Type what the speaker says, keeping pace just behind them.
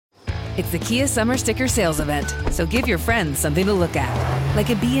It's the Kia Summer Sticker Sales Event, so give your friends something to look at, like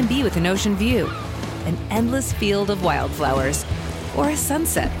a B&B with an ocean view, an endless field of wildflowers, or a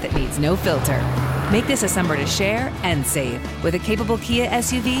sunset that needs no filter. Make this a summer to share and save with a capable Kia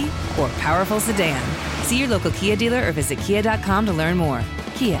SUV or powerful sedan. See your local Kia dealer or visit kia.com to learn more.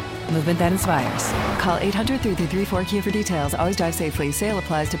 Kia, movement that inspires. Call 800-3334-KIA for details. Always drive safely. Sale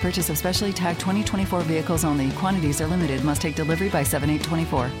applies to purchase of specially tagged 2024 vehicles only. Quantities are limited. Must take delivery by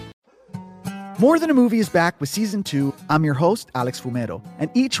 7/8/24. More Than a Movie is back with Season 2. I'm your host, Alex Fumero.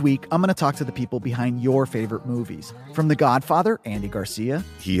 And each week, I'm going to talk to the people behind your favorite movies. From The Godfather, Andy Garcia.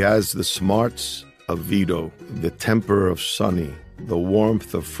 He has the smarts of Vito, the temper of Sonny, the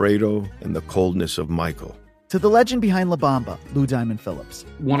warmth of Fredo, and the coldness of Michael. To the legend behind La Bamba, Lou Diamond Phillips.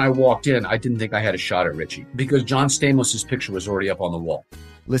 When I walked in, I didn't think I had a shot at Richie because John Stamos' picture was already up on the wall.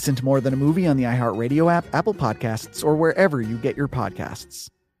 Listen to More Than a Movie on the iHeartRadio app, Apple Podcasts, or wherever you get your podcasts.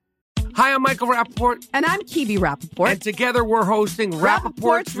 Hi, I'm Michael Rappaport. And I'm Kibi Rappaport. And together we're hosting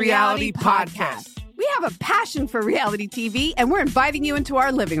Rappaport's Reality Podcast. We have a passion for reality TV, and we're inviting you into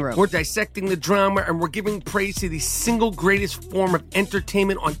our living room. We're dissecting the drama, and we're giving praise to the single greatest form of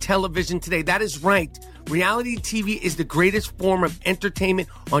entertainment on television today. That is right. Reality TV is the greatest form of entertainment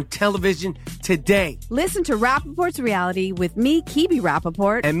on television today. Listen to Rappaport's Reality with me, Kibi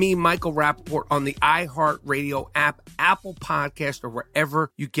Rappaport. And me, Michael Rappaport, on the iHeartRadio app, Apple Podcast, or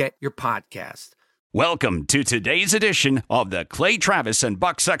wherever you get your podcast. Welcome to today's edition of the Clay Travis and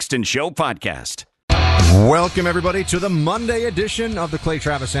Buck Sexton Show podcast. Welcome, everybody, to the Monday edition of the Clay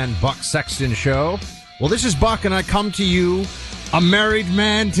Travis and Buck Sexton Show. Well, this is Buck, and I come to you, a married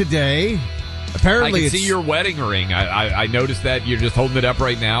man today. Apparently, I can see your wedding ring. I noticed that you're just holding it up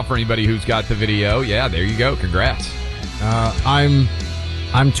right now for anybody who's got the video. Yeah, there you go. Congrats.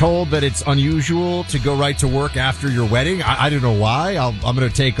 I'm told that it's unusual to go right to work after your wedding. I don't know why. I'm going to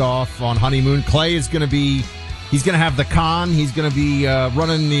take off on honeymoon. Clay is going to be, he's going to have the con. He's going to be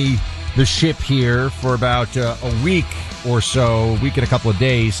running the ship here for about a week or so, a week and a couple of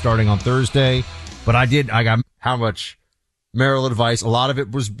days starting on Thursday. But I got how much marital advice. A lot of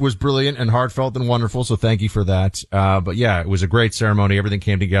it was brilliant and heartfelt and wonderful. So thank you for that. But yeah, it was a great ceremony. Everything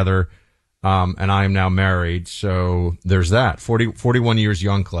came together. And I am now married. So there's that. 41 years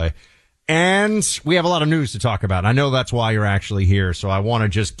young, Clay. And we have a lot of news to talk about. I know that's why you're actually here. So I want to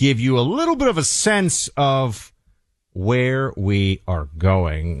just give you a little bit of a sense of where we are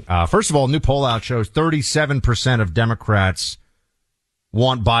going. First of all, new poll out shows 37% of Democrats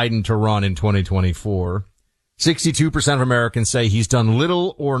want Biden to run in 2024. 62% of Americans say he's done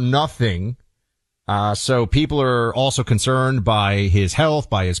little or nothing. So people are also concerned by his health,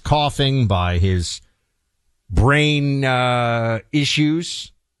 by his coughing, by his brain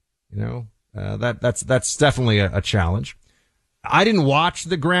issues. You know, that's definitely a challenge. I didn't watch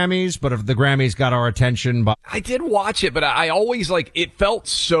the Grammys, but if the Grammys got our attention, I did watch it, but I always it felt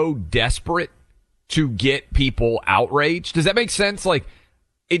so desperate to get people outraged. Does that make sense? Like,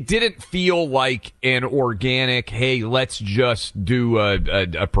 it didn't feel like an organic, hey, let's just do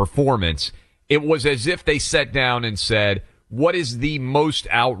a performance. It was as if they sat down and said, what is the most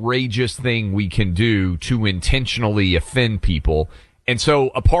outrageous thing we can do to intentionally offend people? And so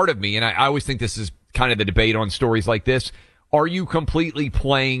a part of me, and I always think this is kind of the debate on stories like this, are you completely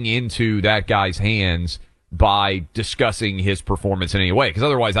playing into that guy's hands by discussing his performance in any way? Because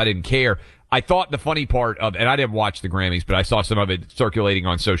otherwise I didn't care. I thought the funny part of, and I didn't watch the Grammys, but I saw some of it circulating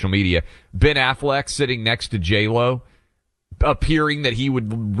on social media, Ben Affleck sitting next to J-Lo, appearing that he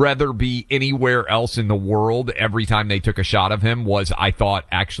would rather be anywhere else in the world every time they took a shot of him was, I thought,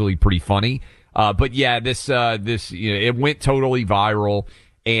 actually pretty funny. But yeah, this, it went totally viral,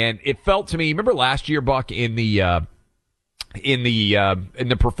 and it felt to me, remember last year, Buck, in the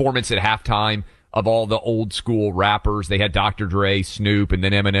performance at halftime of all the old school rappers, they had Dr. Dre, Snoop, and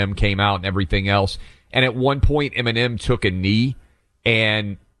then Eminem came out and everything else. And at one point, Eminem took a knee,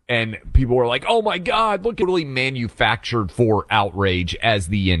 and people were like, oh my God, look, totally manufactured for outrage as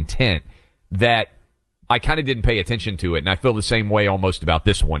the intent, that I kind of didn't pay attention to it. And I feel the same way almost about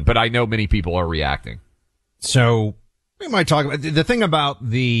this one, but I know many people are reacting. So we might talk about the thing about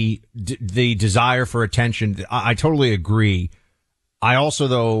the desire for attention. I totally agree. I also,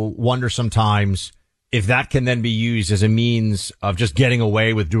 though, wonder sometimes if that can then be used as a means of just getting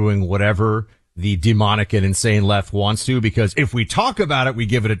away with doing whatever the demonic and insane left wants to, because if we talk about it, we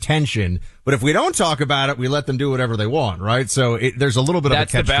give it attention. But if we don't talk about it, we let them do whatever they want, right? So there's a little bit of a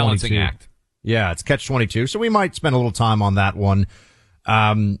catch-22. That's the balancing act. Yeah, it's catch-22. So we might spend a little time on that one.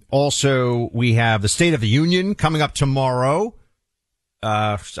 Also, we have the State of the Union coming up tomorrow.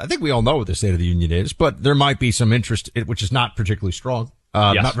 I think we all know what the State of the Union is, but there might be some interest, which is not particularly strong,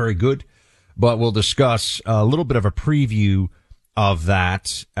 Yes. Not very good, but we'll discuss a little bit of a preview of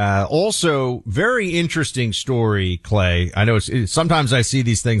that. Also, very interesting story, Clay. I know sometimes I see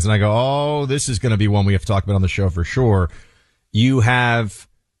these things and I go, oh, this is going to be one we have to talk about on the show for sure. You have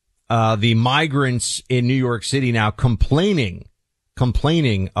the migrants in New York City now complaining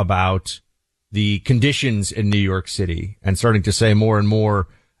about the conditions in New York City and starting to say more and more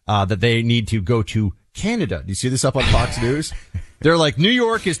that they need to go to Canada. Do you see this up on Fox News? They're like, New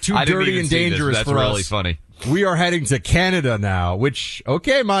York is too dirty and dangerous for us. That's really funny. We are heading to Canada now, which,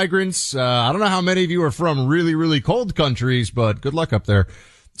 okay, migrants, I don't know how many of you are from really, really cold countries, but good luck up there.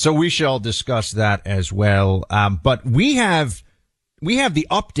 So we shall discuss that as well. But we have the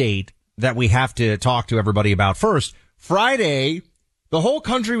update that we have to talk to everybody about first. Friday, the whole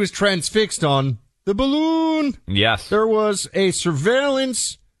country was transfixed on the balloon. Yes. There was a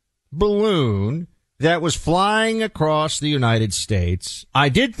surveillance balloon that was flying across the United States. I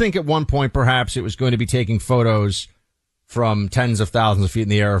did think at one point perhaps it was going to be taking photos from tens of thousands of feet in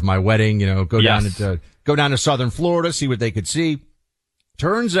the air of my wedding, go down to southern Florida, see what they could see.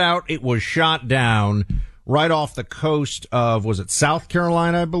 Turns out it was shot down right off the coast of, was it South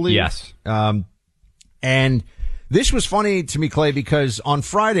Carolina, I believe? Yes. And this was funny to me, Clay, because on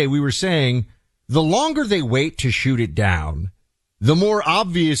Friday we were saying the longer they wait to shoot it down, the more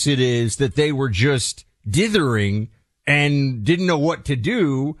obvious it is that they were just dithering and didn't know what to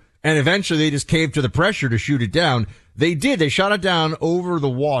do. And eventually they just caved to the pressure to shoot it down. They did. They shot it down over the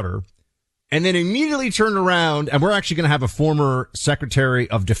water and then immediately turned around. And we're actually going to have a former Secretary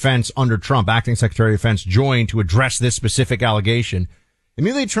of Defense under Trump, acting Secretary of Defense, join to address this specific allegation.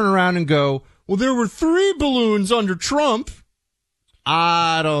 Immediately turn around and go, well, there were 3 balloons under Trump.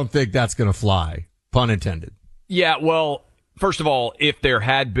 I don't think that's going to fly. Pun intended. Yeah, well, first of all, if there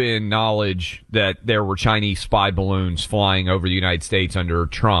had been knowledge that there were Chinese spy balloons flying over the United States under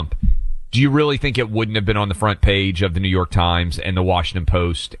Trump, do you really think it wouldn't have been on the front page of the New York Times and the Washington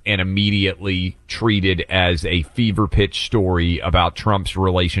Post and immediately treated as a fever pitch story about Trump's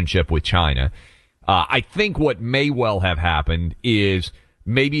relationship with China? I think what may well have happened is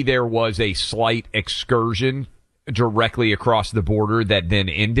maybe there was a slight excursion directly across the border that then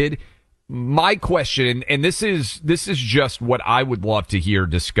ended. My question, and this is just what I would love to hear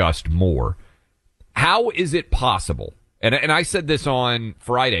discussed more. How is it possible? And I said this on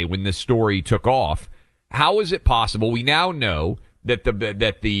Friday when this story took off. How is it possible? We now know that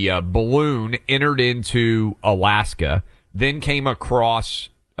the balloon entered into Alaska, then came across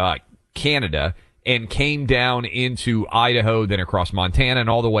Canada, and came down into Idaho, then across Montana, and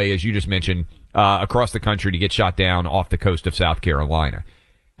all the way, as you just mentioned, across the country to get shot down off the coast of South Carolina.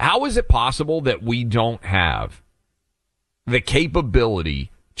 How is it possible that we don't have the capability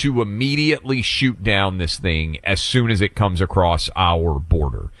to immediately shoot down this thing as soon as it comes across our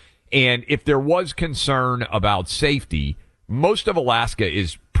border? And if there was concern about safety, most of Alaska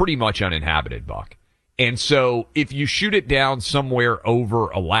is pretty much uninhabited, Buck. And so if you shoot it down somewhere over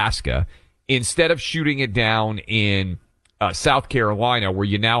Alaska, instead of shooting it down in South Carolina, where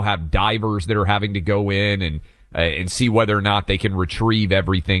you now have divers that are having to go in and see whether or not they can retrieve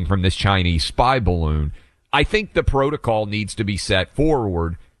everything from this Chinese spy balloon, I think the protocol needs to be set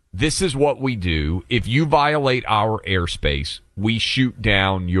forward. This is what we do. If you violate our airspace, we shoot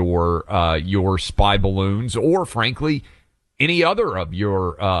down your spy balloons, or frankly, any other of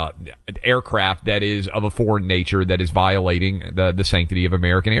your aircraft that is of a foreign nature that is violating the sanctity of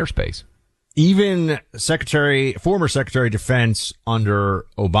American airspace. Even former Secretary of Defense under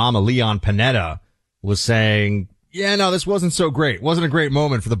Obama, Leon Panetta, was saying, yeah, no, this wasn't so great. It wasn't a great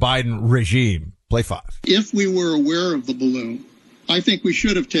moment for the Biden regime. Play 5. If we were aware of the balloon, I think we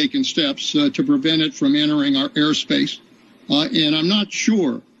should have taken steps to prevent it from entering our airspace. And I'm not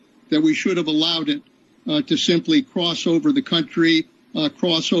sure that we should have allowed it to simply cross over the country,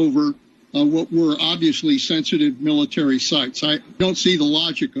 cross over what were obviously sensitive military sites. I don't see the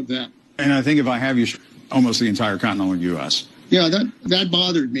logic of that. And I think if I have you, almost the entire continental U.S. Yeah, that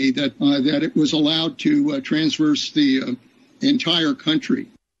bothered me, that it was allowed to transverse the entire country.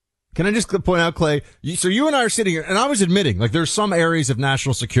 Can I just point out, Clay, so you and I are sitting here, and I was admitting, like, there's some areas of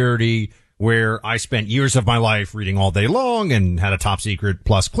national security where I spent years of my life reading all day long and had a top secret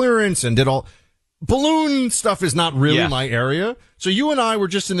plus clearance and did all. Balloon stuff is not really my area. So you and I were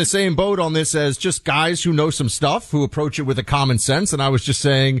just in the same boat on this as just guys who know some stuff, who approach it with a common sense. And I was just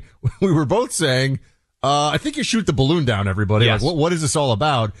saying, we were both saying, I think you shoot the balloon down, everybody. Yes. Like, what is this all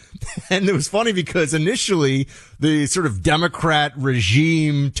about? And it was funny because initially the sort of Democrat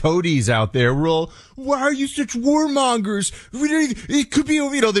regime toadies out there were all, why are you such warmongers? It could be,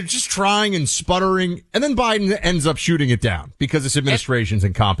 they're just trying and sputtering. And then Biden ends up shooting it down because this administration's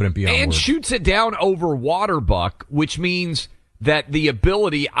incompetent beyond and words. shoots it down over water, Buck, which means that the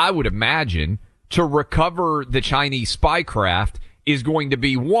ability, I would imagine, to recover the Chinese spy craft is going to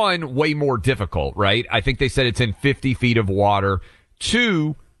be, one, way more difficult, right? I think they said it's in 50 feet of water.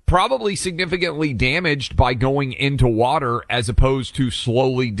 Two, probably significantly damaged by going into water as opposed to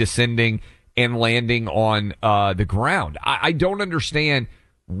slowly descending and landing on the ground. I don't understand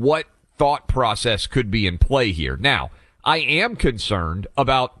what thought process could be in play here. Now, I am concerned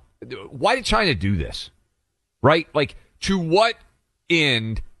about, why did China do this? Right? Like, to what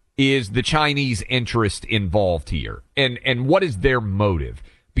end is the Chinese interest involved here? And what is their motive?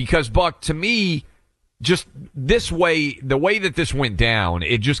 Because, Buck, to me, just this way, the way that this went down,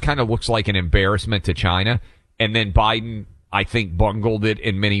 it just kind of looks like an embarrassment to China. And then Biden, I think, bungled it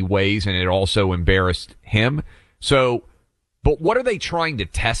in many ways, and it also embarrassed him. So, but what are they trying to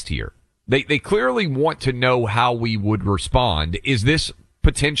test here? They clearly want to know how we would respond. Is this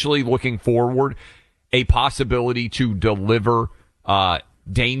potentially, looking forward, a possibility to deliver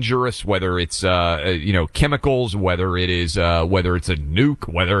dangerous, whether it's chemicals, whether it's a nuke,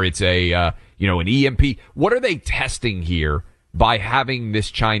 whether it's an EMP? What are they testing here by having this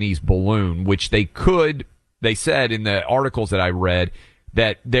Chinese balloon, which they said in the articles that I read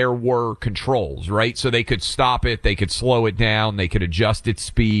that there were controls, right? So they could stop it, they could slow it down, they could adjust its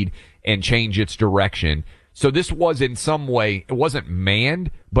speed and change its direction. So this was, in some way, it wasn't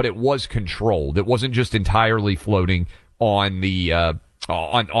manned, but it was controlled. It wasn't just entirely floating on the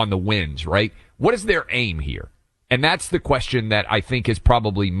on the winds, right? What is their aim here? And that's the question that I think is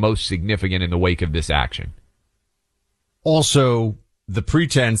probably most significant in the wake of this action. Also, the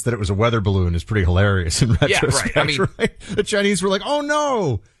pretense that it was a weather balloon is pretty hilarious in retrospect. Yeah, right. Right? The Chinese were like, "Oh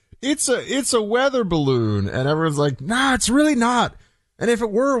no, it's a weather balloon," and everyone's like, "Nah, it's really not. And if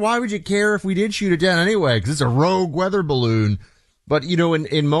it were, why would you care if we did shoot it down anyway? Because it's a rogue weather balloon." But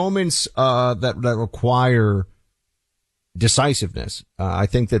in moments that require decisiveness, I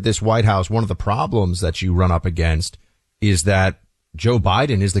think that this White House, one of the problems that you run up against is that Joe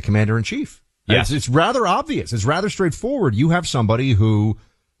Biden is the commander in chief. Yes. It's rather obvious. It's rather straightforward. You have somebody who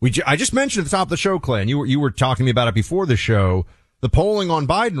I just mentioned at the top of the show, Clay, and you were talking to me about it before the show. The polling on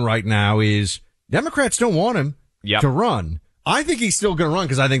Biden right now is Democrats don't want him to run. I think he's still going to run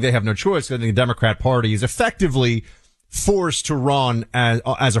because I think they have no choice. I think the Democrat Party is effectively forced to run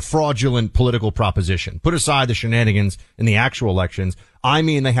as a fraudulent political proposition. Put aside the shenanigans in the actual elections. I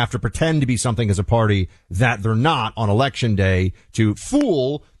mean, they have to pretend to be something as a party that they're not on election day to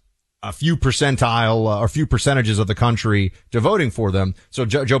fool a few percentile or few percentages of the country to voting for them. So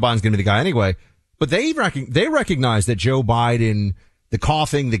Joe Biden's going to be the guy anyway. But they recognize that Joe Biden, the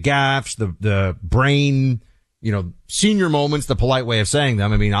coughing, the gaffes, the brain, senior moments, the polite way of saying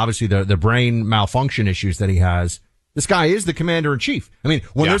them. I mean, obviously the brain malfunction issues that he has. This guy is the commander in chief. I mean,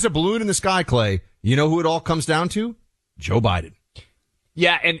 when there's a balloon in the sky, Clay, you know who it all comes down to? Joe Biden.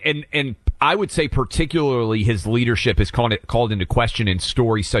 Yeah, and I would say particularly his leadership is called into question in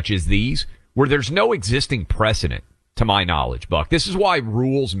stories such as these, where there's no existing precedent, to my knowledge, Buck. This is why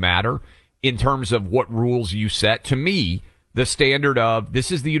rules matter in terms of what rules you set. To me, the standard of this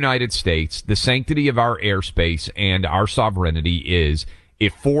is the United States, the sanctity of our airspace and our sovereignty is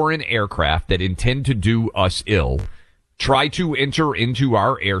if foreign aircraft that intend to do us ill try to enter into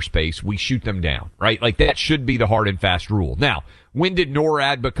our airspace, we shoot them down, right? Like that should be the hard and fast rule. Now, when did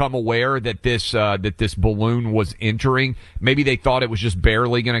NORAD become aware that this balloon was entering? Maybe they thought it was just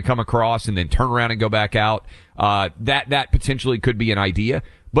barely going to come across and then turn around and go back out. That potentially could be an idea.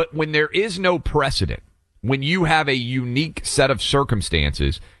 But when there is no precedent, when you have a unique set of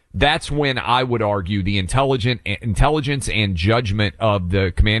circumstances, that's when I would argue the intelligence and judgment of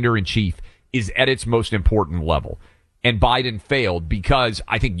the commander in chief is at its most important level. And Biden failed because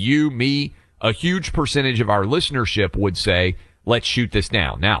I think you, me, a huge percentage of our listenership would say, let's shoot this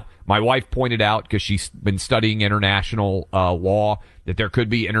down. Now, my wife pointed out, because she's been studying international law, that there could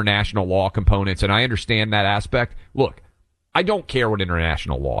be international law components, and I understand that aspect. Look, I don't care what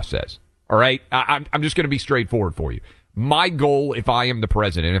international law says, all right? I'm just going to be straightforward for you. My goal, if I am the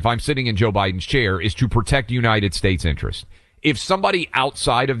president, if I'm sitting in Joe Biden's chair, is to protect United States interests. If somebody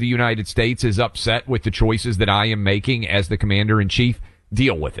outside of the United States is upset with the choices that I am making as the commander-in-chief,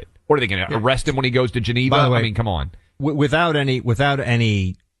 deal with it. Or are they going to arrest him when he goes to Geneva? By the way, I mean, come on. Without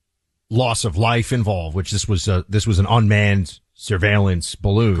any loss of life involved, which this was an unmanned surveillance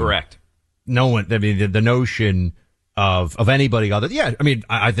balloon. Correct. no one, I mean, the notion of anybody other. Yeah, I mean,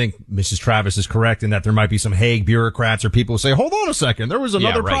 I think Mrs. Travis is correct in that there might be some Hague bureaucrats or people who say, hold on a second, there was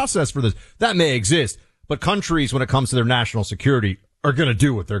another process for this. That may exist. But countries, when it comes to their national security, are going to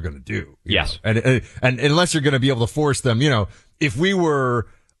do what they're going to do. Yes. And unless you're going to be able to force them, if we were,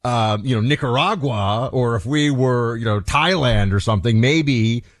 Nicaragua, or if we were, Thailand or something,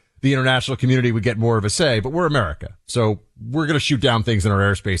 maybe the international community would get more of a say, but we're America. So we're going to shoot down things in our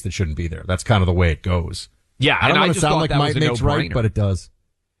airspace that shouldn't be there. That's kind of the way it goes. Yeah. I don't want to just sound thought like that might was a makes no-brainer. right, but it does.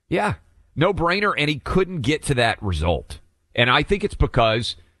 Yeah. No brainer. And he couldn't get to that result. And I think it's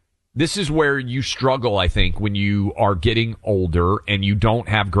because this is where you struggle, I think, when you are getting older and you don't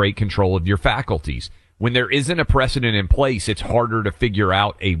have great control of your faculties. When there isn't a precedent in place, it's harder to figure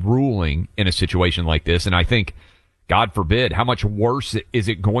out a ruling in a situation like this. And I think, God forbid, how much worse is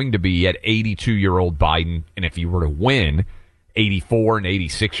it going to be at 82-year-old Biden? And if you were to win, 84 and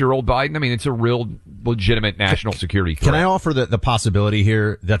 86-year-old Biden, I mean, it's a real legitimate national security threat. Can I offer the possibility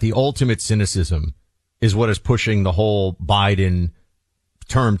here that the ultimate cynicism is what is pushing the whole Biden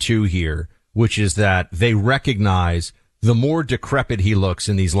term 2 here, which is that they recognize the more decrepit he looks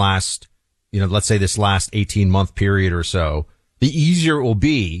in these last, let's say this last 18-month period or so, the easier it will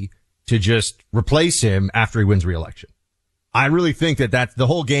be to just replace him after he wins re-election. I really think that the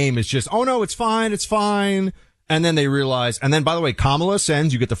whole game is just, oh no, it's fine. And then they realize, and then by the way, Kamala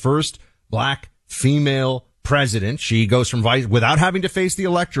you get the first black female president. She goes from vice without having to face the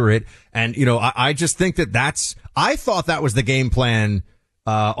electorate. And, I just think I thought that was the game plan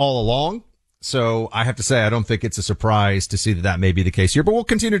all along. So I have to say, I don't think it's a surprise to see that may be the case here, but we'll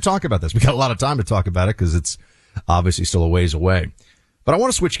continue to talk about this. We got a lot of time to talk about it because it's obviously still a ways away. But I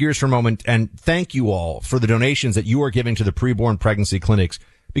want to switch gears for a moment and thank you all for the donations that you are giving to the preborn pregnancy clinics,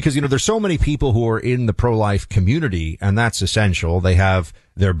 because, there's so many people who are in the pro-life community, and that's essential. They have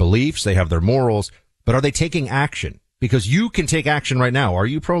their beliefs, they have their morals, but are they taking action? Because you can take action right now. Are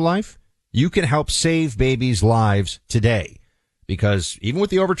you pro-life? You can help save babies' lives today. Because even with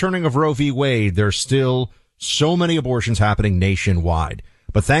the overturning of Roe v. Wade, there's still so many abortions happening nationwide.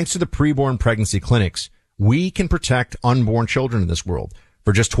 But thanks to the preborn pregnancy clinics, we can protect unborn children in this world.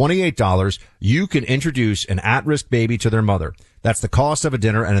 For just $28, you can introduce an at-risk baby to their mother. That's the cost of a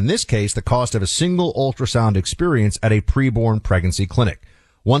dinner, and in this case, the cost of a single ultrasound experience at a preborn pregnancy clinic.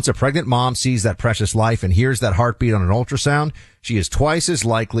 Once a pregnant mom sees that precious life and hears that heartbeat on an ultrasound, she is twice as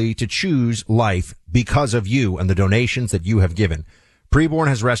likely to choose life because of you and the donations that you have given. Preborn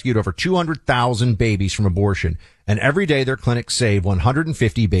has rescued over 200,000 babies from abortion, and every day their clinics save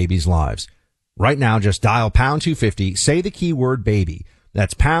 150 babies' lives. Right now, just dial pound 250, say the keyword baby.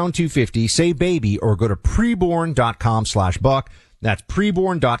 That's pound 250, say baby, or go to preborn.com/buck. That's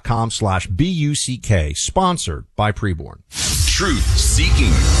preborn.com/BUCK, sponsored by Preborn. Truth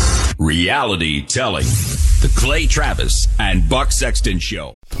seeking, reality telling. The Clay Travis and Buck Sexton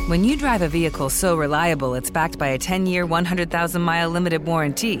Show. When you drive a vehicle so reliable it's backed by a 10-year, 100,000-mile limited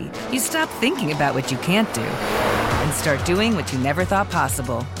warranty, you stop thinking about what you can't do and start doing what you never thought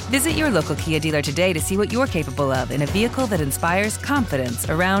possible. Visit your local Kia dealer today to see what you're capable of in a vehicle that inspires confidence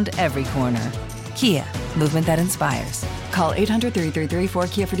around every corner. Kia, movement that inspires. Call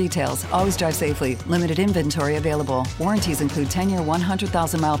 800-333-4KIA for details. Always drive safely. Limited inventory available. Warranties include 10-year,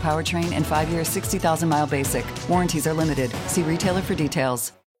 100,000-mile powertrain and 5-year, 60,000-mile basic. Warranties are limited. See retailer for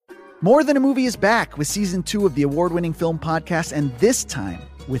details. More Than a Movie is back with Season 2 of the award-winning film podcast, and this time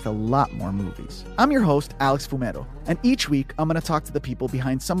with a lot more movies. I'm your host, Alex Fumero, and each week I'm going to talk to the people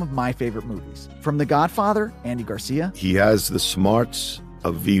behind some of my favorite movies. From The Godfather, Andy Garcia. He has the smarts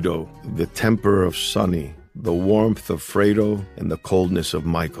of Vito, the temper of Sonny, the warmth of Fredo, and the coldness of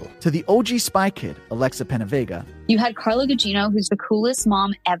Michael. To the OG Spy Kid, Alexa Penavega. You had Carla Gugino, who's the coolest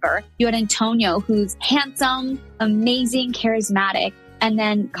mom ever. You had Antonio, who's handsome, amazing, charismatic. And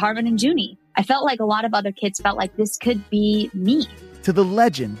then Carmen and Junie. I felt like a lot of other kids felt like this could be me. To the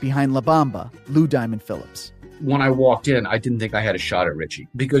legend behind La Bamba, Lou Diamond Phillips. When I walked in, I didn't think I had a shot at Richie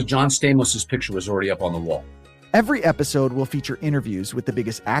because John Stamos' picture was already up on the wall. Every episode will feature interviews with the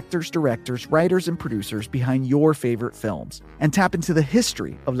biggest actors, directors, writers, and producers behind your favorite films and tap into the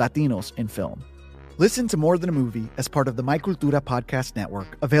history of Latinos in film. Listen to More Than a Movie as part of the My Cultura podcast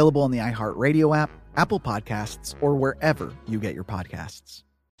network, available on the iHeartRadio app, Apple Podcasts, or wherever you get your podcasts.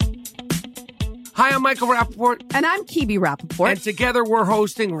 Hi, I'm Michael Rappaport. And I'm Kibi Rappaport. And together we're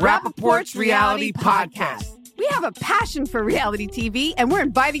hosting Rappaport's Reality Podcast. We have a passion for reality TV, and we're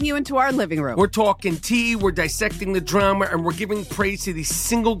inviting you into our living room. We're talking tea, we're dissecting the drama, and we're giving praise to the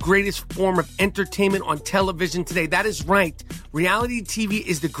single greatest form of entertainment on television today. That is right. Reality TV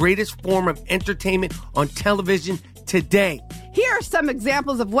is the greatest form of entertainment on television today. Here are some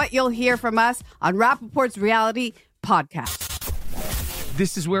examples of what you'll hear from us on Rappaport's Reality Podcast.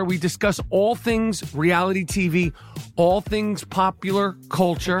 This is where we discuss all things reality TV, all things popular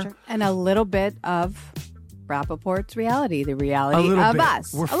culture. And a little bit of Rappaport's reality, the reality of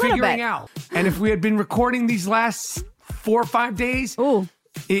us. We're figuring out. And if we had been recording these last 4 or 5 days,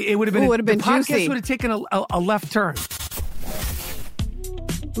 it would have been, the podcast juicy. Would have taken a left turn.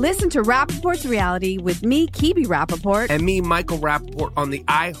 Listen to Rappaport's Reality with me, Kibi Rappaport. And me, Michael Rappaport, on the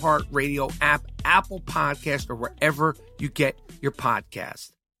iHeartRadio app, Apple Podcast, or wherever you get your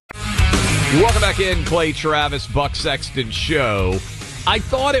podcast. Welcome back in, Clay Travis, Buck Sexton Show. I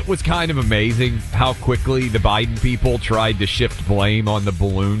thought it was kind of amazing how quickly the Biden people tried to shift blame on the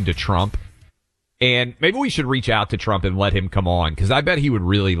balloon to Trump. And maybe we should reach out to Trump and let him come on, because I bet he would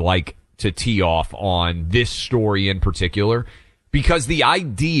really like to tee off on this story in particular. Because the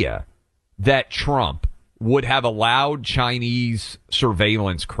idea that Trump would have allowed Chinese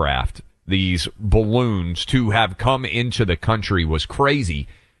surveillance craft, these balloons, to have come into the country was crazy.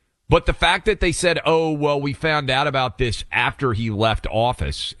 But the fact that they said, oh, well, we found out about this after he left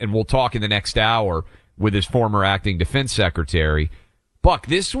office, and we'll talk in the next hour with his former acting defense secretary. Buck,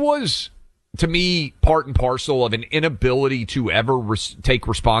 this was, to me, part and parcel of an inability to ever take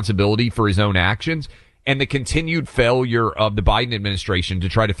responsibility for his own actions, and the continued failure of the Biden administration to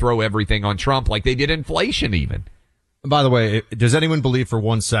try to throw everything on Trump like they did inflation even. By the way, does anyone believe for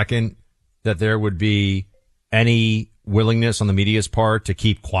 1 second that there would be any willingness on the media's part to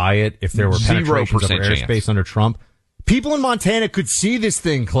keep quiet if there were penetrations of airspace under Trump? People in Montana could see this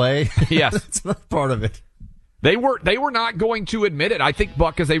thing, Clay. Yes. That's not part of it. They were not going to admit it. I think,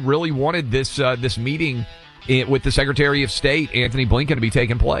 Buck, because they really wanted this meeting with the Secretary of State, Anthony Blinken, to be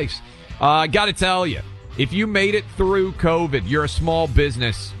taking place. I got to tell you, if you made it through COVID, you're a small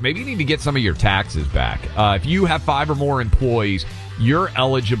business, maybe you need to get some of your taxes back. If you have 5 or more employees, you're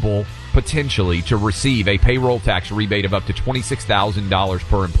eligible potentially to receive a payroll tax rebate of up to $26,000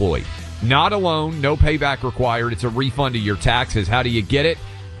 per employee. Not alone, no payback required. It's a refund of your taxes. How do you get it?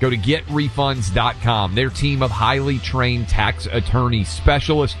 Go to getrefunds.com. Their team of highly trained tax attorney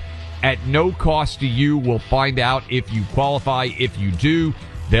specialists at no cost to you will find out if you qualify. If you do,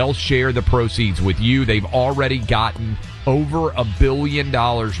 they'll share the proceeds with you. They've already gotten over $1 billion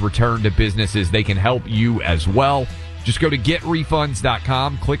returned to businesses. They can help you as well. Just go to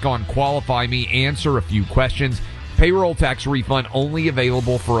getrefunds.com, click on Qualify Me, answer a few questions. Payroll tax refund only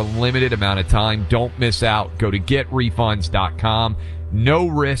available for a limited amount of time. Don't miss out. Go to getrefunds.com. No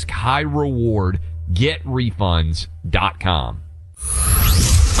risk, high reward. Getrefunds.com.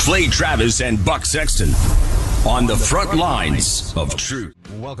 Clay Travis and Buck Sexton on the front lines of truth.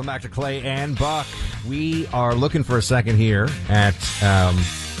 Welcome back to Clay and Buck. We are looking for a second here at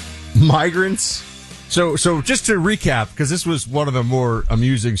migrants. So just to recap, because this was one of the more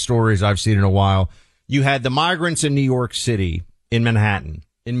amusing stories I've seen in a while. You had the migrants in New York City, in Manhattan,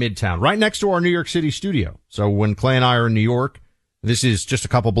 in Midtown, right next to our New York City studio. So when Clay and I are in New York, this is just a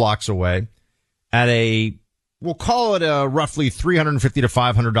couple blocks away, at we'll call it a roughly $350 to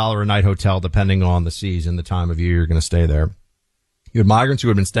 $500 a night hotel, depending on the season, the time of year you're going to stay there. You had migrants who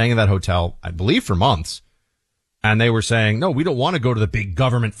had been staying in that hotel, I believe, for months. And they were saying, no, we don't want to go to the big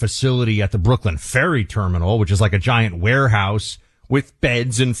government facility at the Brooklyn Ferry Terminal, which is like a giant warehouse with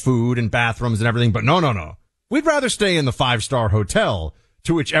beds and food and bathrooms and everything. But no. We'd rather stay in the 5-star hotel,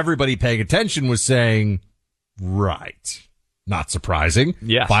 to which everybody paying attention was saying, right. Not surprising.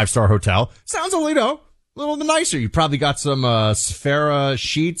 Yeah. 5-star hotel. Sounds a little nicer. You probably got some Sfera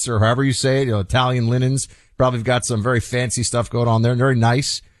sheets, or however you say it, Italian linens. Probably got some very fancy stuff going on there. Very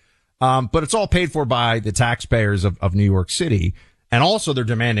nice. But it's all paid for by the taxpayers of New York City. And also they're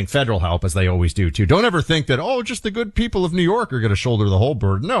demanding federal help, as they always do too. Don't ever think that, just the good people of New York are going to shoulder the whole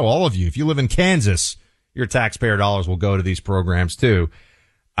burden. No, all of you. If you live in Kansas, your taxpayer dollars will go to these programs too.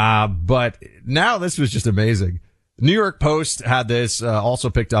 But now this was just amazing. New York Post had this, also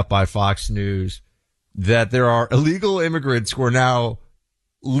picked up by Fox News, that there are illegal immigrants who are now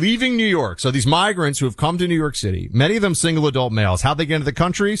leaving New York. So these migrants who have come to New York City, many of them single adult males, how'd they get into the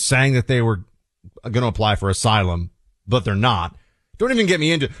country? Saying that they were going to apply for asylum, but they're not. Don't even get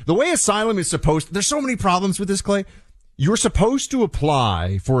me into the way asylum is supposed. There's so many problems with this, Clay. You're supposed to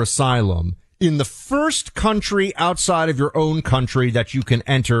apply for asylum in the first country outside of your own country that you can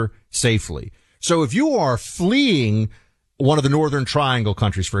enter safely. So if you are fleeing one of the Northern Triangle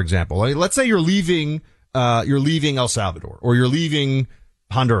countries, for example, let's say you're leaving El Salvador, or you're leaving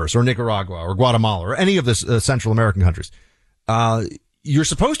Honduras or Nicaragua or Guatemala or any of the Central American countries, you're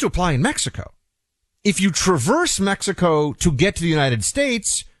supposed to apply in Mexico. If you traverse Mexico to get to the United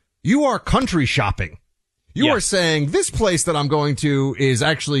States, you are country shopping. You are saying this place that I'm going to is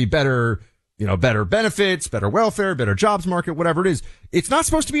actually better, better benefits, better welfare, better jobs market, whatever it is. It's not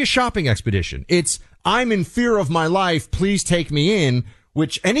supposed to be a shopping expedition. It's, I'm in fear of my life. Please take me in,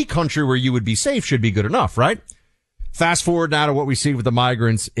 which any country where you would be safe should be good enough, right? Fast forward now to what we see with the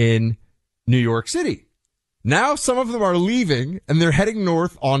migrants in New York City. Now some of them are leaving and they're heading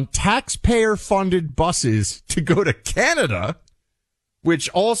north on taxpayer funded buses to go to Canada, which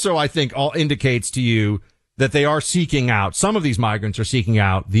also I think all indicates to you that they are seeking out, some of these migrants are seeking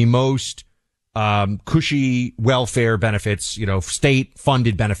out the most cushy welfare benefits, state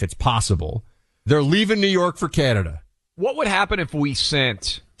funded benefits possible. They're leaving New York for Canada. What would happen if we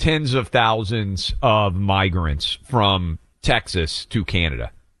sent tens of thousands of migrants from Texas to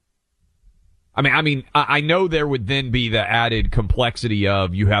Canada? I know there would then be the added complexity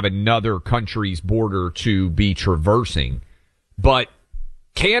of you have another country's border to be traversing, but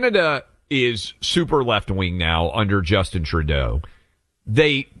Canada is super left-wing now under Justin Trudeau.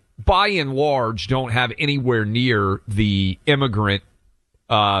 They, by and large, don't have anywhere near the immigrant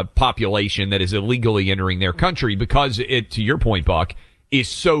population that is illegally entering their country because it, to your point, Buck, is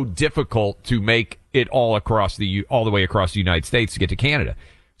so difficult to make it all the way across the United States to get to Canada.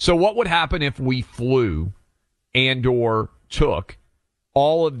 So what would happen if we flew and or took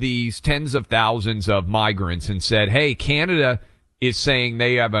all of these tens of thousands of migrants and said, hey, Canada is saying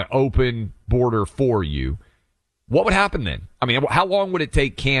they have an open border for you? What would happen then? How long would it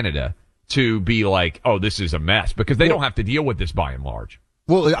take Canada to be like, oh, this is a mess? Because they don't have to deal with this by and large.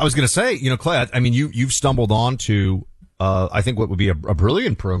 Well, I was going to say, Clay, you've stumbled on to, I think what would be a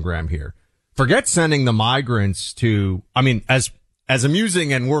brilliant program here. Forget sending the migrants to, as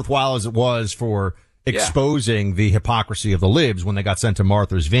amusing and worthwhile as it was for exposing the hypocrisy of the libs when they got sent to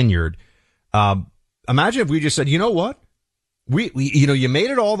Martha's Vineyard. Imagine if we just said, you know what? You made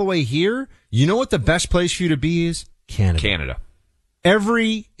it all the way here. You know what the best place for you to be is? Canada.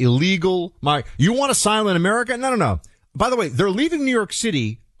 Every illegal you want asylum in America? No. By the way, they're leaving New York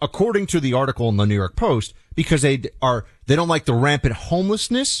City, according to the article in the New York Post, because they don't like the rampant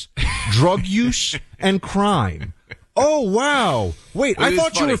homelessness, drug use, and crime. Oh, wow. Wait, I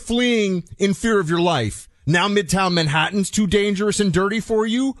thought you were fleeing in fear of your life. Now Midtown Manhattan's too dangerous and dirty for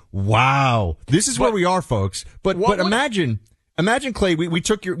you? Wow. This is where we are, folks. But imagine, Clay, we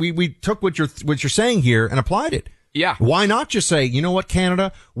took what you're saying here and applied it. Yeah. Why not just say, you know what,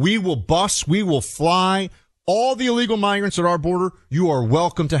 Canada? We will fly all the illegal migrants at our border. You are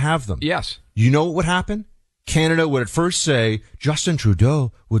welcome to have them. Yes. You know what would happen? Canada would at first say, Justin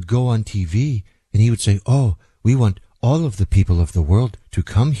Trudeau would go on TV and he would say, oh, we want all of the people of the world to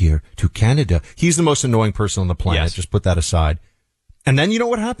come here to Canada. He's the most annoying person on the planet. Yes. Just put that aside. And then you know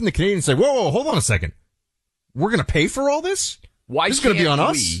what happened? The Canadians say, whoa, hold on a second. We're going to pay for all this? This is going to be on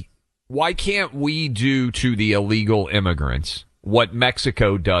us? Why can't we do to the illegal immigrants what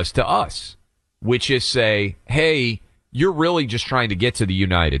Mexico does to us? Which is say, hey, you're really just trying to get to the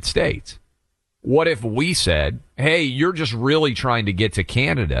United States. What if we said, hey, you're just really trying to get to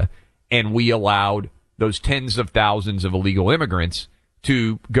Canada, and we allowed those tens of thousands of illegal immigrants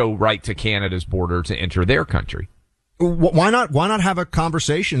to go right to Canada's border to enter their country? Why not have a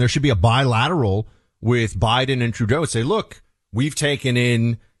conversation? There should be a bilateral with Biden and Trudeau and say, look, we've taken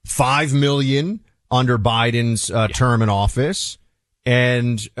in 5 million under Biden's term in office.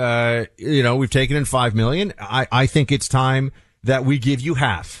 And, we've taken in 5 million. I think it's time that we give you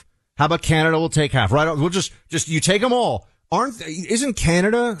half. How about Canada will take half, right? We'll just you take them all. Isn't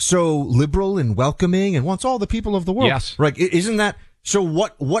Canada so liberal and welcoming and wants all the people of the world? Yes. Right. Isn't that so?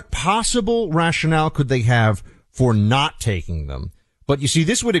 What possible rationale could they have for not taking them? But you see,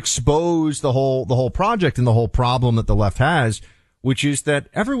 this would expose the whole project and the whole problem that the left has, which is that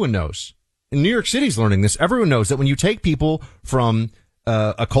everyone knows. And New York City's learning this. Everyone knows that when you take people from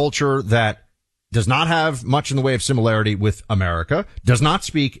a culture that does not have much in the way of similarity with America, does not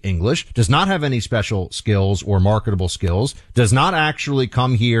speak English, does not have any special skills or marketable skills, does not actually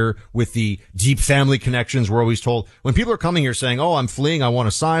come here with the deep family connections we're always told. When people are coming here saying, oh, I'm fleeing, I want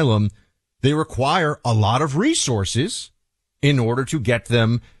asylum, they require a lot of resources in order to get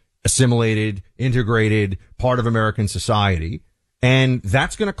them assimilated, integrated, part of American society. And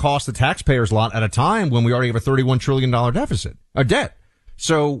that's going to cost the taxpayers a lot at a time when we already have a $31 trillion debt.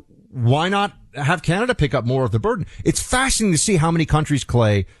 So why not have Canada pick up more of the burden? It's fascinating to see how many countries,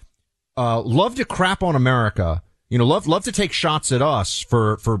 Clay, love to crap on America. Love to take shots at us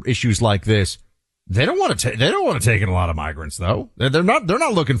for issues like this. They don't want to take in a lot of migrants, though. They're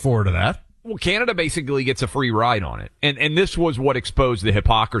not looking forward to that. Well, Canada basically gets a free ride on it. And this was what exposed the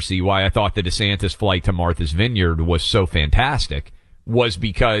hypocrisy, why I thought the DeSantis flight to Martha's Vineyard was so fantastic. was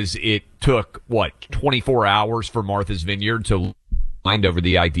because it took, 24 hours for Martha's Vineyard to mind over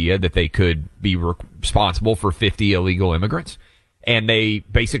the idea that they could be responsible for 50 illegal immigrants. And they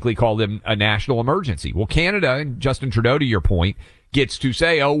basically called them a national emergency. Well, Canada, and Justin Trudeau, to your point, gets to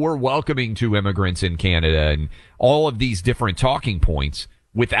say, oh, we're welcoming to immigrants in Canada and all of these different talking points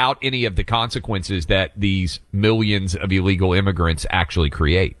without any of the consequences that these millions of illegal immigrants actually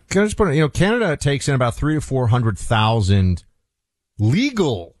create. Can I just put it, Canada takes in about 300,000 to 400,000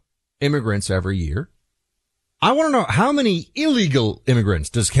 legal immigrants every year. I want to know, how many illegal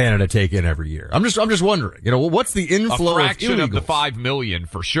immigrants does Canada take in every year? I'm just wondering, what's the inflow of illegals? A fraction of the 5 million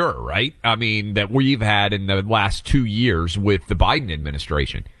for sure, right? I mean, that we've had in the last 2 years with the Biden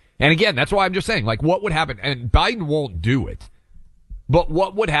administration. And again, that's why I'm just saying, what would happen? And Biden won't do it. But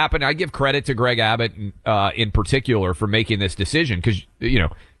what would happen? I give credit to Greg Abbott in particular for making this decision because,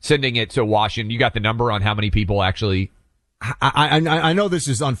 sending it to Washington, you got the number on how many people actually. I know this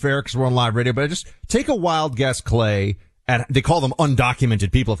is unfair because we're on live radio, but just take a wild guess, Clay, and they call them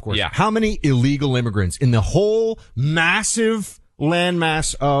undocumented people, of course. Yeah. How many illegal immigrants in the whole massive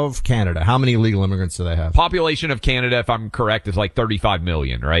landmass of Canada? How many illegal immigrants do they have? Population of Canada, if I'm correct, is 35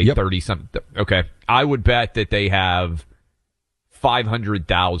 million, right? Yep. 30 something. Okay. I would bet that they have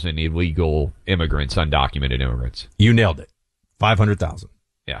 500,000 illegal immigrants, undocumented immigrants. You nailed it. 500,000.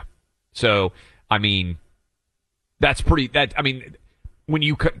 Yeah. So, I mean, when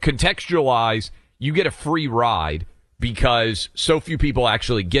you contextualize, you get a free ride because so few people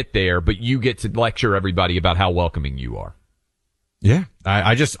actually get there, but you get to lecture everybody about how welcoming you are. Yeah.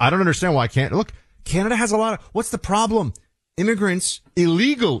 I don't understand why look, Canada has a lot of, what's the problem? Immigrants,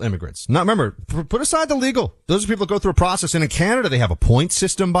 illegal immigrants. Now remember, put aside the legal. Those are people that go through a process. And in Canada, they have a point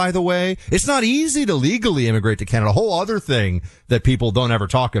system, by the way. It's not easy to legally immigrate to Canada. A whole other thing that people don't ever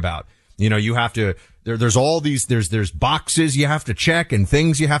talk about. You have to, there's all these, there's boxes you have to check and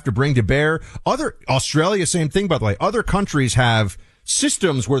things you have to bring to bear. Australia, same thing, by the way. Other countries have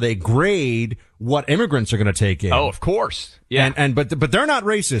systems where they grade what immigrants are going to take in. Oh, of course. Yeah. But they're not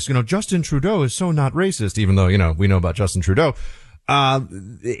racist. Justin Trudeau is so not racist, even though, we know about Justin Trudeau.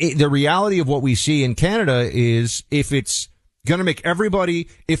 The reality of what we see in Canada is if it's going to make everybody,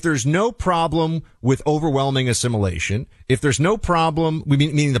 if there's no problem with overwhelming assimilation, if there's no problem,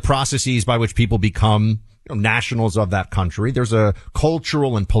 meaning the processes by which people become nationals of that country, there's a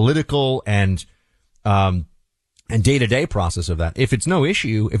cultural and political and day-to-day process of that. If it's no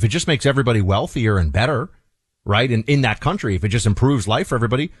issue, if it just makes everybody wealthier and better, right, in that country, if it just improves life for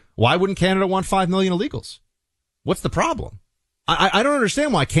everybody, why wouldn't Canada want 5 million illegals? What's the problem? I don't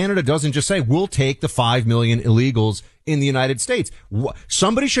understand why Canada doesn't just say, we'll take the 5 million illegals in the United States.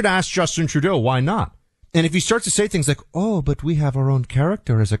 Somebody should ask Justin Trudeau, why not? And if he starts to say things like, oh, but we have our own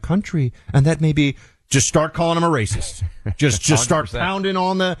character as a country, and that maybe just start calling him a racist. Just start pounding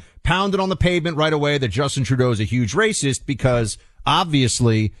on the pavement right away that Justin Trudeau is a huge racist, because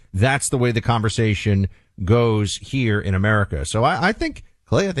obviously that's the way the conversation goes here in America. So I think,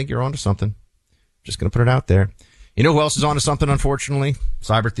 Clay, you're onto something. Just going to put it out there. You know who else is onto something, unfortunately?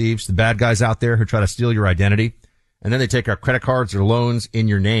 Cyber thieves, the bad guys out there who try to steal your identity. And then they take our credit cards or loans in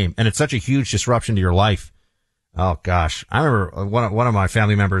your name. And it's such a huge disruption to your life. Oh, gosh. I remember one of my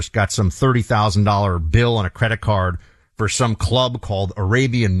family members got some $30,000 bill on a credit card for some club called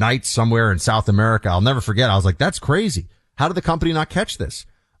Arabian Nights somewhere in South America. I'll never forget. I was like, that's crazy. How did the company not catch this?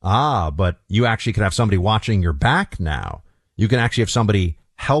 But you actually could have somebody watching your back now. You can actually have somebody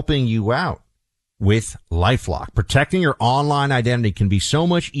helping you out with LifeLock. Protecting your online identity can be so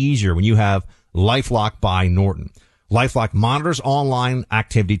much easier when you have LifeLock by Norton. LifeLock monitors online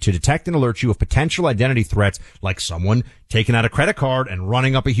activity to detect and alert you of potential identity threats, like someone taking out a credit card and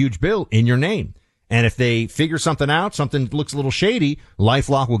running up a huge bill in your name. And if they figure something out, something looks a little shady,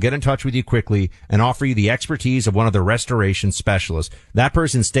 LifeLock will get in touch with you quickly and offer you the expertise of one of their restoration specialists. That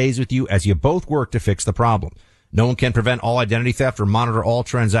person stays with you as you both work to fix the problem. No one can prevent all identity theft or monitor all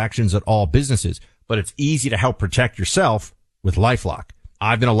transactions at all businesses, but it's easy to help protect yourself with LifeLock.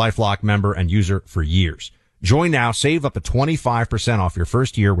 I've been a LifeLock member and user for years. Join now, save up to 25% off your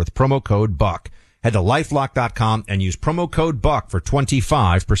first year with promo code BUCK. Head to LifeLock.com and use promo code BUCK for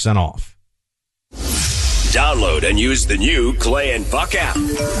 25% off. Download and use the new Clay and Buck app.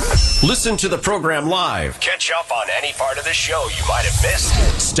 Listen to the program live. Catch up on any part of the show you might have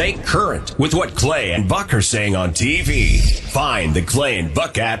missed. Stay current with what Clay and Buck are saying on TV. Find the Clay and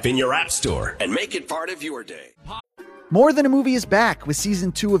Buck app in your app store and make it part of your day. More Than a Movie is back with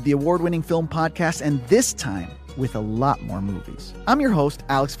Season 2 of the award-winning film podcast, and this time with a lot more movies. I'm your host,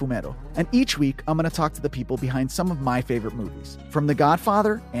 Alex Fumero, and each week I'm going to talk to the people behind some of my favorite movies. From The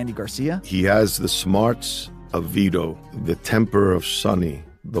Godfather, Andy Garcia. He has the smarts of Vito, the temper of Sonny,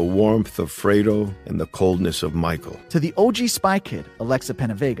 the warmth of Fredo, and the coldness of Michael. To the OG Spy Kid, Alexa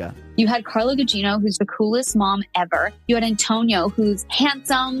Penavega. You had Carla Gugino, who's the coolest mom ever. You had Antonio, who's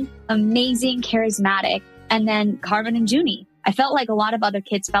handsome, amazing, charismatic. And then Carmen and Junie. I felt like a lot of other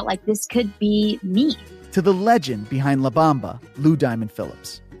kids felt like this could be me. To the legend behind La Bamba, Lou Diamond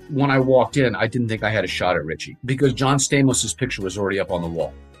Phillips. When I walked in, I didn't think I had a shot at Richie because John Stamos' picture was already up on the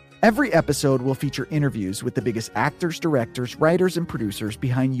wall. Every episode will feature interviews with the biggest actors, directors, writers, and producers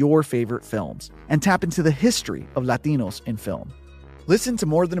behind your favorite films and tap into the history of Latinos in film. Listen to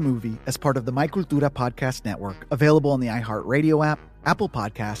More Than a Movie as part of the My Cultura podcast network, available on the iHeartRadio app, Apple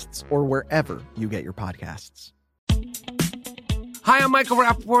Podcasts, or wherever you get your podcasts. Hi, I'm Michael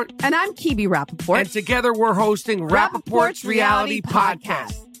Rappaport. And I'm Kibi Rappaport. And together we're hosting Rappaport's Reality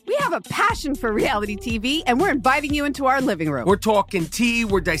Podcast. We have a passion for reality TV, and we're inviting you into our living room. We're talking tea,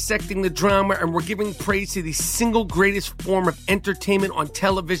 we're dissecting the drama, and we're giving praise to the single greatest form of entertainment on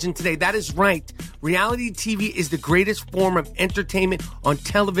television today. That is right. Reality TV is the greatest form of entertainment on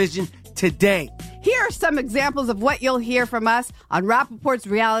television today. Here are some examples of what you'll hear from us on Rappaport's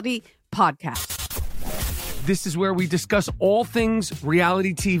Reality Podcast. This is where we discuss all things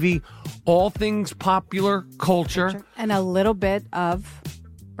reality TV, all things popular culture. And a little bit of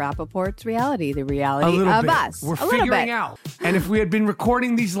Rappaport's reality, the reality of us. We're figuring out. And if we had been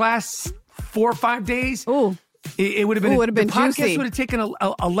recording these last 4 or 5 days, it would have been, the podcast juicy. Would have taken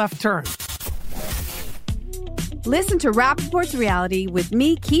a left turn. Listen to Rappaport's Reality with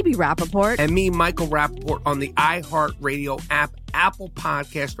me, Kibi Rappaport. And me, Michael Rappaport, on the iHeartRadio app, Apple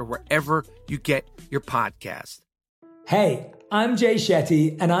Podcast, or wherever you get your podcast. Hey, I'm Jay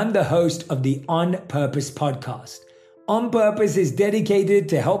Shetty, and I'm the host of the On Purpose podcast. On Purpose is dedicated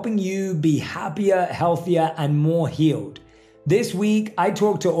to helping you be happier, healthier, and more healed. This week, I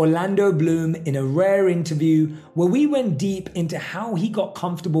talked to Orlando Bloom in a rare interview where we went deep into how he got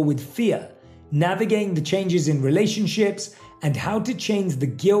comfortable with fear, navigating the changes in relationships, and how to change the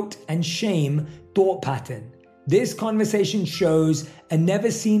guilt and shame thought pattern. This conversation shows a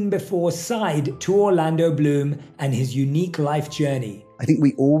never-seen-before side to Orlando Bloom and his unique life journey. I think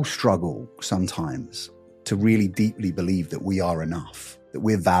we all struggle sometimes to really deeply believe that we are enough, that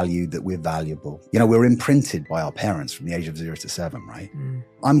we're valued, that we're valuable. You know, we're imprinted by our parents from the age of 0 to 7, right?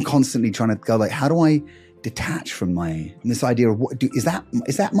 I'm constantly trying to go like, how do I detach from this idea of is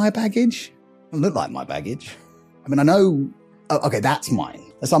that my baggage? It doesn't look like my baggage. I mean, I know, okay, that's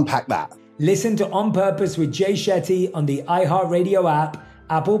mine. Let's unpack that. Listen to On Purpose with Jay Shetty on the iHeartRadio app,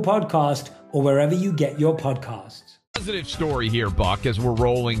 Apple Podcast, or wherever you get your podcasts. Positive story here, Buck, as we're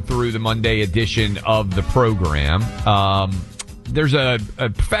rolling through the Monday edition of the program. There's a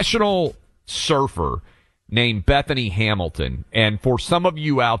professional surfer named Bethany Hamilton. And for some of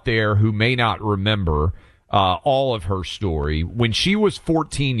you out there who may not remember all of her story, when she was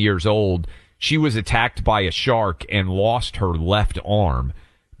 14 years old, she was attacked by a shark and lost her left arm.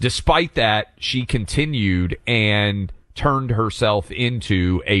 Despite that, she continued and turned herself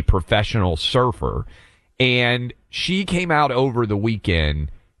into a professional surfer. And she came out over the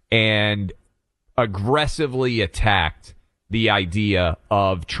weekend and aggressively attacked the idea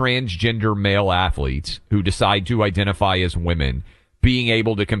of transgender male athletes who decide to identify as women being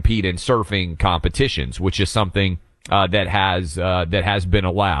able to compete in surfing competitions, which is something that has been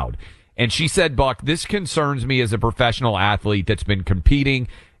allowed. And she said, Buck, this concerns me as a professional athlete that's been competing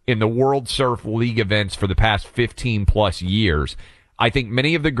in the World Surf League events for the past 15 plus years. I think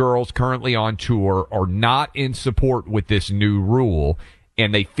many of the girls currently on tour are not in support with this new rule,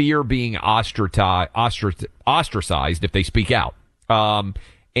 and they fear being ostracized if they speak out.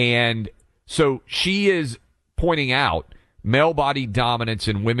 And so she is pointing out male body dominance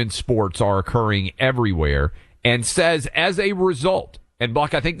in women's sports are occurring everywhere, and says as a result, and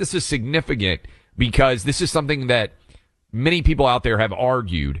Buck, I think this is significant because this is something that many people out there have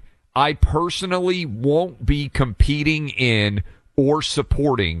argued, I personally won't be competing in or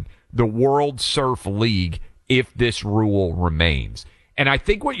supporting the World Surf League if this rule remains. And I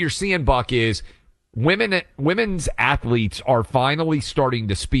think what you're seeing, Buck, is women's athletes are finally starting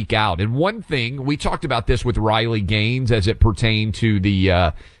to speak out. And one thing, we talked about this with Riley Gaines as it pertained to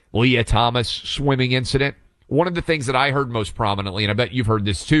the Leah Thomas swimming incident. One of the things that I heard most prominently, and I bet you've heard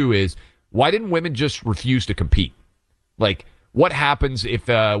this too, is why didn't women just refuse to compete? Like, what happens if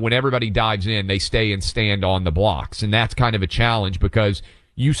when everybody dives in, they stay and stand on the blocks? And that's kind of a challenge because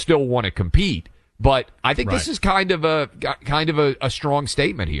you still want to compete. But I think this is kind of a strong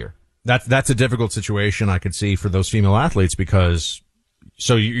statement here. That's a difficult situation I could see for those female athletes because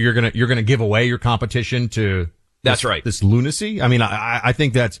so you're gonna give away your competition to that's right this lunacy. I mean, I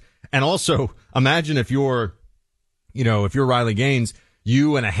think that's, and also imagine if you're if you're Riley Gaines,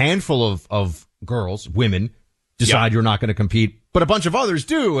 you and a handful of girls, women, decide you're not going to compete, but a bunch of others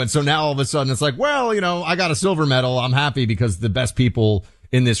do. And so now all of a sudden it's like, well, I got a silver medal. I'm happy because the best people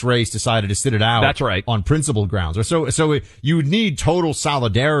in this race decided to sit it out. That's right. On principled grounds. Or so you would need total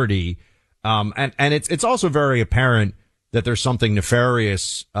solidarity. And it's also very apparent that there's something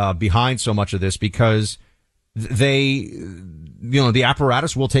nefarious, behind so much of this because the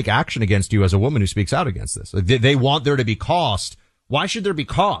apparatus will take action against you as a woman who speaks out against this. They want there to be cost. Why should there be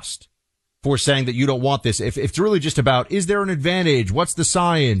cost for saying that you don't want this? If it's really just about, is there an advantage? What's the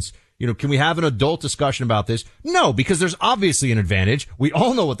science? Can we have an adult discussion about this? No, because there's obviously an advantage. We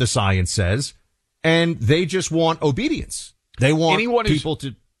all know what the science says, and they just want obedience. They want people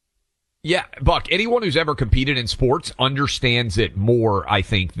to. Yeah, Buck, anyone who's ever competed in sports understands it more, I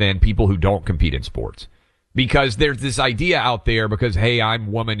think, than people who don't compete in sports. Because there's this idea out there, because, hey,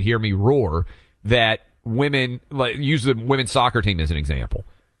 I'm woman, hear me roar, that women, use the women's soccer team as an example.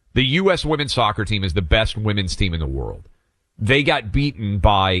 The U.S. women's soccer team is the best women's team in the world. They got beaten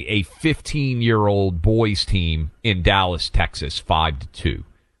by a 15-year-old boys team in Dallas, Texas, 5-2.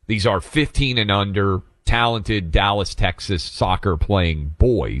 These are 15 and under, talented Dallas, Texas soccer playing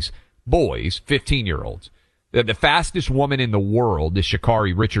boys, 15-year-olds. The fastest woman in the world is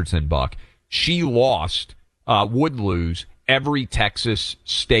Sha'Carri Richardson, Buck. She would lose every Texas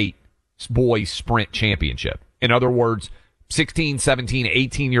state boys sprint championship. In other words, 16, 17,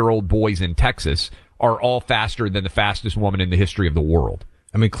 18-year-old boys in Texas are all faster than the fastest woman in the history of the world.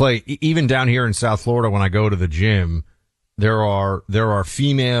 I mean, Clay, even down here in South Florida, when I go to the gym, there are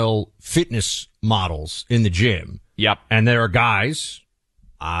female fitness models in the gym. Yep. And there are guys,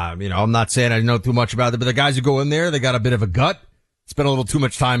 I'm not saying I know too much about it, but the guys who go in there, they got a bit of a gut, spend a little too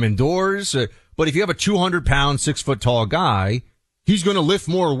much time indoors. But if you have a 200-pound, 6-foot-tall guy, he's going to lift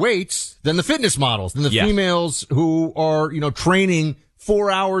more weights than the fitness models, than the females who are, training 4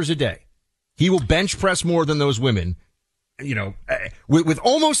 hours a day. He will bench press more than those women, with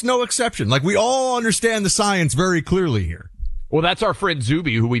almost no exception. Like, we all understand the science very clearly here. Well, that's our friend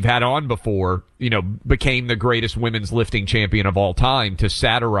Zuby, who we've had on before, became the greatest women's lifting champion of all time to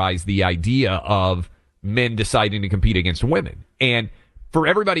satirize the idea of men deciding to compete against women. And for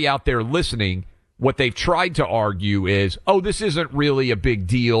everybody out there listening, what they've tried to argue is, this isn't really a big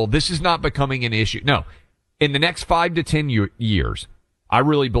deal. This is not becoming an issue. No. In the next 5 to 10 years, I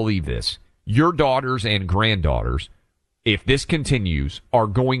really believe this. Your daughters and granddaughters, if this continues, are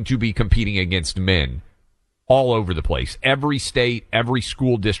going to be competing against men all over the place. Every state, every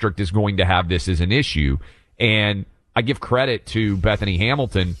school district is going to have this as an issue. And I give credit to Bethany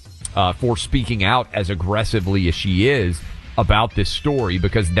Hamilton for speaking out as aggressively as she is about this story,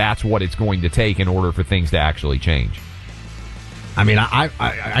 because that's what it's going to take in order for things to actually change. I mean,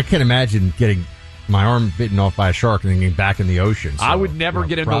 I can't imagine getting my arm bitten off by a shark and then getting back in the ocean. So, I would never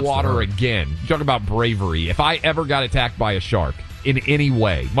get in the water again. You talk about bravery. If I ever got attacked by a shark in any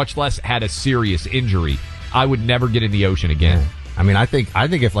way, much less had a serious injury, I would never get in the ocean again. Yeah. I mean, I think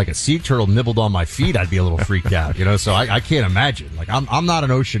if like a sea turtle nibbled on my feet, I'd be a little freaked out, so I can't imagine. Like, I'm not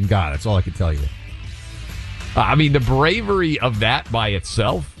an ocean guy. That's all I can tell you. I mean, the bravery of that by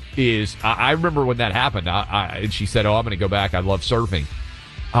itself is, I remember when that happened, and she said, I'm going to go back. I love surfing.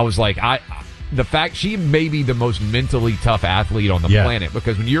 I was like, the fact she may be the most mentally tough athlete on the planet,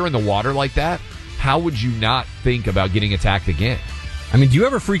 because when you're in the water like that, how would you not think about getting attacked again? I mean, do you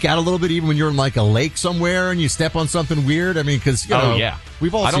ever freak out a little bit even when you're in like a lake somewhere and you step on something weird? I mean, because,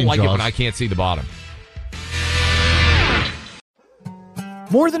 we've all seen I don't like Jaws. it when I can't see the bottom.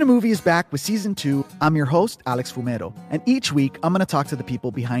 More Than a Movie is back with Season 2. I'm your host, Alex Fumero. And each week, I'm going to talk to the people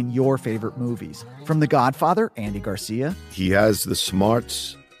behind your favorite movies. From The Godfather, Andy Garcia. He has the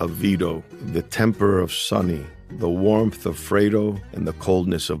smarts of Vito, the temper of Sonny, the warmth of Fredo, and the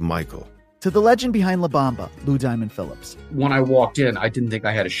coldness of Michael. To the legend behind La Bamba, Lou Diamond Phillips. When I walked in, I didn't think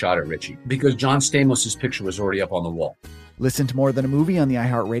I had a shot at Richie because John Stamos' picture was already up on the wall. Listen to More Than a Movie on the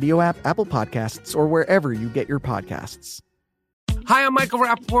iHeartRadio app, Apple Podcasts, or wherever you get your podcasts. Hi, I'm Michael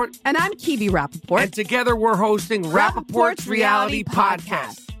Rappaport. And I'm Kibi Rappaport. And together we're hosting Rappaport's Reality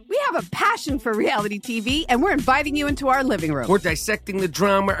Podcast. We have a passion for reality TV, and we're inviting you into our living room. We're dissecting the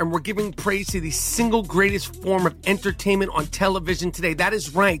drama, and we're giving praise to the single greatest form of entertainment on television today. That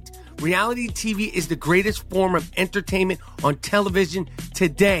is right. Reality TV is the greatest form of entertainment on television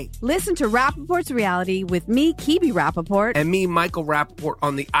today. Listen to Rappaport's Reality with me, Kibi Rappaport. And me, Michael Rappaport,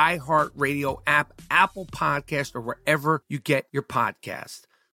 on the iHeartRadio app, Apple Podcast, or wherever you get your podcast.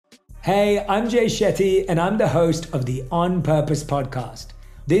 Hey, I'm Jay Shetty, and I'm the host of the On Purpose podcast.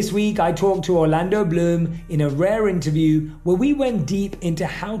 This week, I talked to Orlando Bloom in a rare interview where we went deep into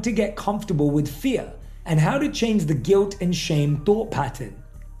how to get comfortable with fear and how to change the guilt and shame thought pattern.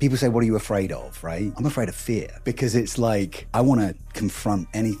 People say, what are you afraid of, right? I'm afraid of fear because it's like I want to confront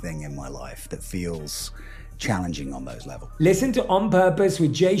anything in my life that feels challenging on those levels. Listen to On Purpose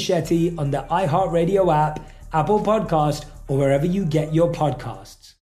with Jay Shetty on the iHeartRadio app, Apple Podcast, or wherever you get your podcasts.